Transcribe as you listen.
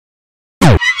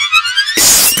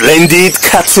Splendid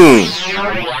cartoon.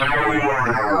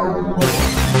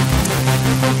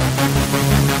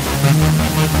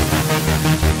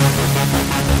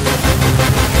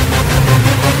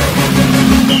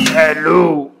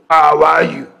 Hello, how are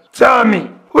you? Tell me,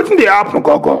 what did happen,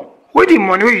 Gogo? Where the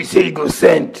money you say you go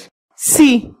send?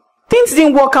 See, things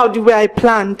didn't work out the way I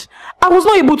planned. I was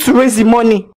not able to raise the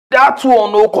money. That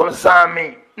one no concern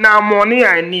me. Now money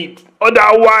I need.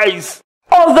 Otherwise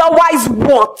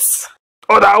what?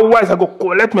 Otherwise I go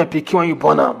collect my pikin when you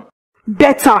born am.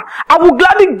 Better. I will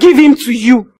gladly give him to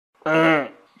you.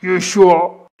 You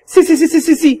sure?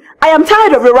 See. I am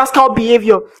tired of your rascal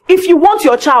behavior. If you want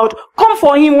your child, come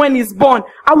for him when he's born.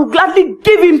 I will gladly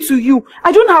give him to you.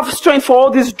 I don't have strength for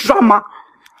all this drama.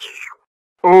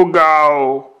 Oh,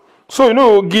 girl. So you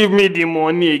know give me the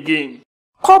money again.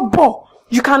 Kobo,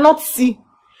 you cannot see.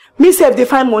 Me say if they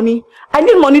find money, I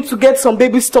need money to get some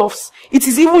baby stuffs. It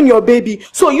is even your baby,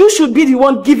 so you should be the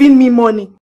one giving me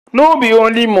money. No be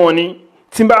only money.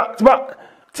 Timba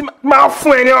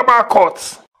phone any about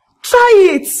court. Try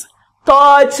it.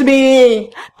 Touch me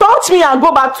and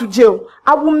go back to jail.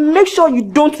 I will make sure you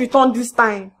don't return this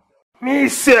time. Me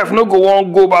self no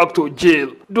go back to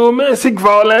jail. Domestic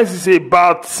violence is a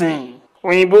bad thing.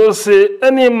 When you both say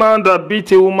any man that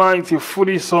beat a woman is a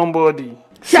foolish somebody.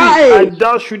 See, I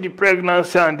just shoot the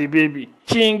pregnancy and the baby.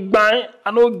 Ching bang,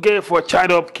 I no get for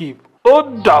child upkeep. Oh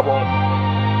double.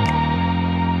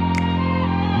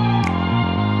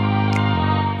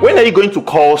 When are you going to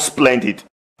call Splendid?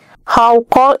 I'll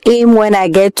call him when I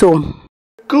get home.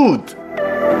 Good.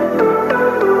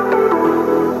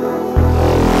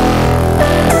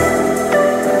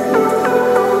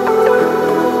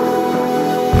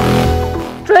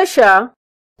 Tracia.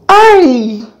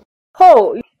 Aye.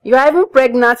 Oh, you are even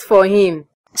pregnant for him.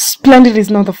 Splendid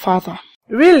is not the father.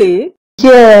 Really?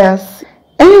 Yes.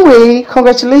 Anyway,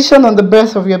 congratulations on the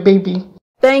birth of your baby.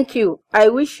 Thank you. I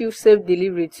wish you safe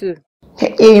delivery too.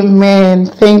 Amen.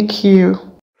 Thank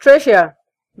you. Tracia,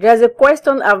 there's a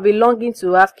question I've been longing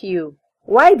to ask you.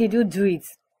 Why did you do it?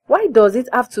 Why does it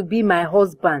have to be my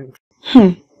husband?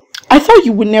 I thought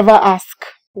you would never ask.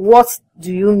 What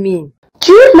do you mean?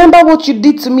 Do you remember what you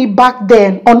did to me back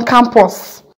then on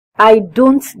campus? I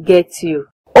don't get you.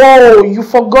 Oh, you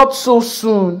forgot so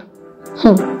soon.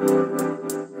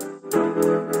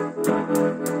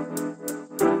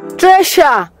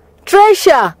 Tracia!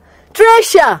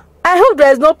 I hope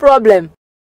there is no problem.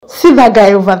 See that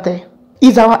guy over there?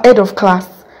 He's our head of class.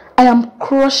 I am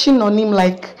crushing on him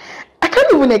like I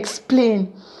can't even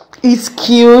explain. He's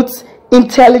cute,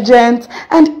 intelligent,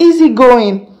 and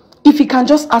easygoing. If he can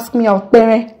just ask me out,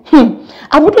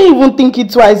 I wouldn't even think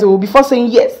it twice before saying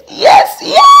yes.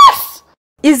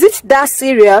 Is it that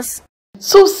serious?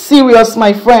 So serious,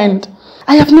 my friend.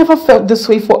 I have never felt this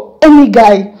way for any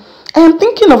guy. I am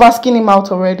thinking of asking him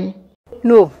out already.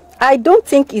 No, I don't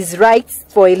think it's right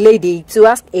for a lady to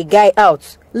ask a guy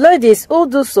out. Ladies who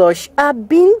do such are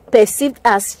being perceived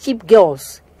as cheap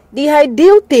girls. The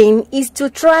ideal thing is to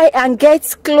try and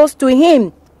get close to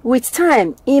him. With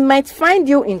time, he might find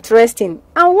you interesting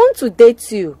and want to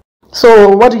date you.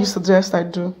 So, what do you suggest I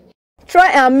do?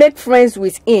 Try and make friends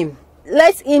with him.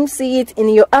 Let him see it in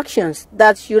your actions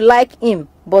that you like him,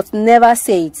 but never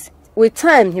say it. With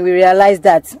time, he will realize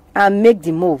that and make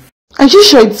the move. Are you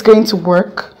sure it's going to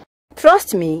work?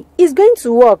 Trust me, it's going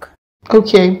to work.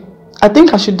 Okay, I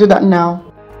think I should do that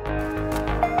now.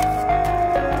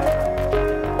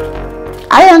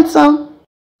 Hi, Anson.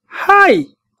 Hi,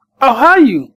 how are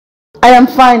you? I am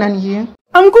fine, and you?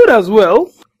 I'm good as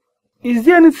well. Is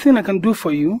there anything I can do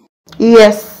for you?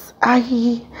 Yes, I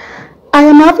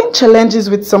am having challenges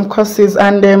with some courses,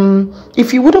 and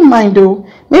if you wouldn't mind though,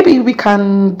 maybe we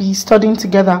can be studying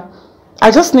together.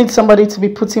 I just need somebody to be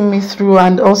putting me through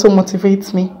and also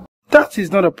motivate me. That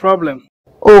is not a problem.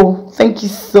 Oh, thank you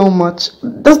so much.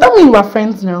 Does that mean we're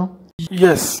friends now?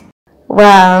 Yes.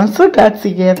 Wow, I'm so glad to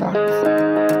hear that.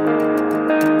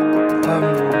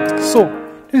 So,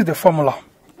 this is the formula.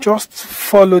 Just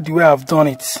follow the way I've done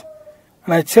it.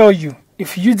 And I tell you,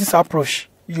 if you use this approach,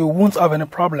 you won't have any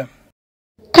problem.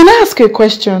 Can I ask you a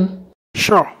question?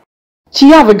 Sure. Do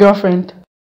you have a girlfriend?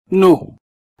 No.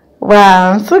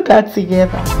 Wow, I'm so glad to hear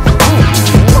that.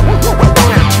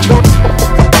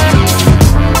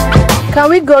 Can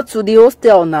we go to the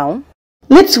hostel now?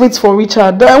 Let's wait for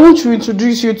Richard. I want to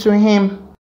introduce you to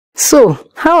him. So,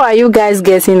 how are you guys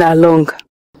getting along?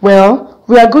 Well,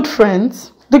 we are good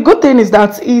friends. The good thing is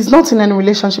that he's not in any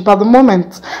relationship at the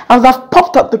moment. As I've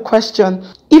popped up the question,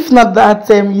 if not that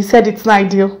you said it's not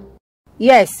ideal.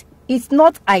 Yes, it's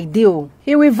not ideal.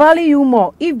 He will value you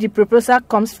more if the proposal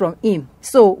comes from him.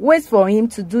 So, wait for him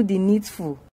to do the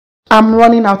needful. I'm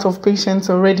running out of patience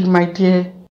already, my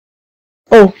dear.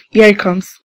 Oh, here it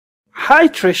comes. Hi,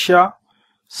 Tracia.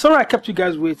 Sorry I kept you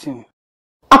guys waiting.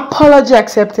 Apology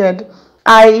accepted.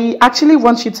 I actually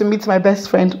want you to meet my best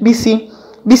friend, BC.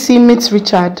 BC meets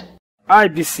Richard. Hi,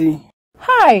 BC.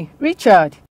 Hi,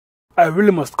 Richard. I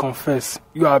really must confess,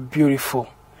 you are beautiful.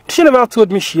 She never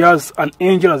told me she has an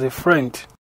angel as a friend.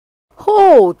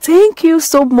 Oh, thank you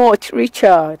so much,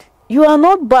 Richard. You are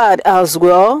not bad as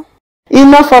well.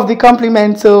 Enough of the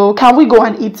compliments, so can we go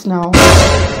and eat now?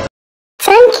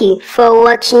 Thank you for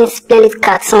watching Splendid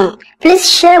Cartoon.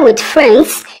 Please share with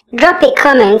friends, drop a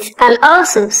comment, and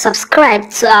also subscribe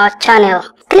to our channel.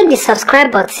 Click the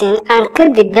subscribe button and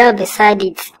click the bell beside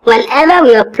it. Whenever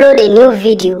we upload a new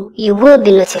video, you will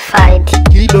be notified.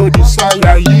 Kilo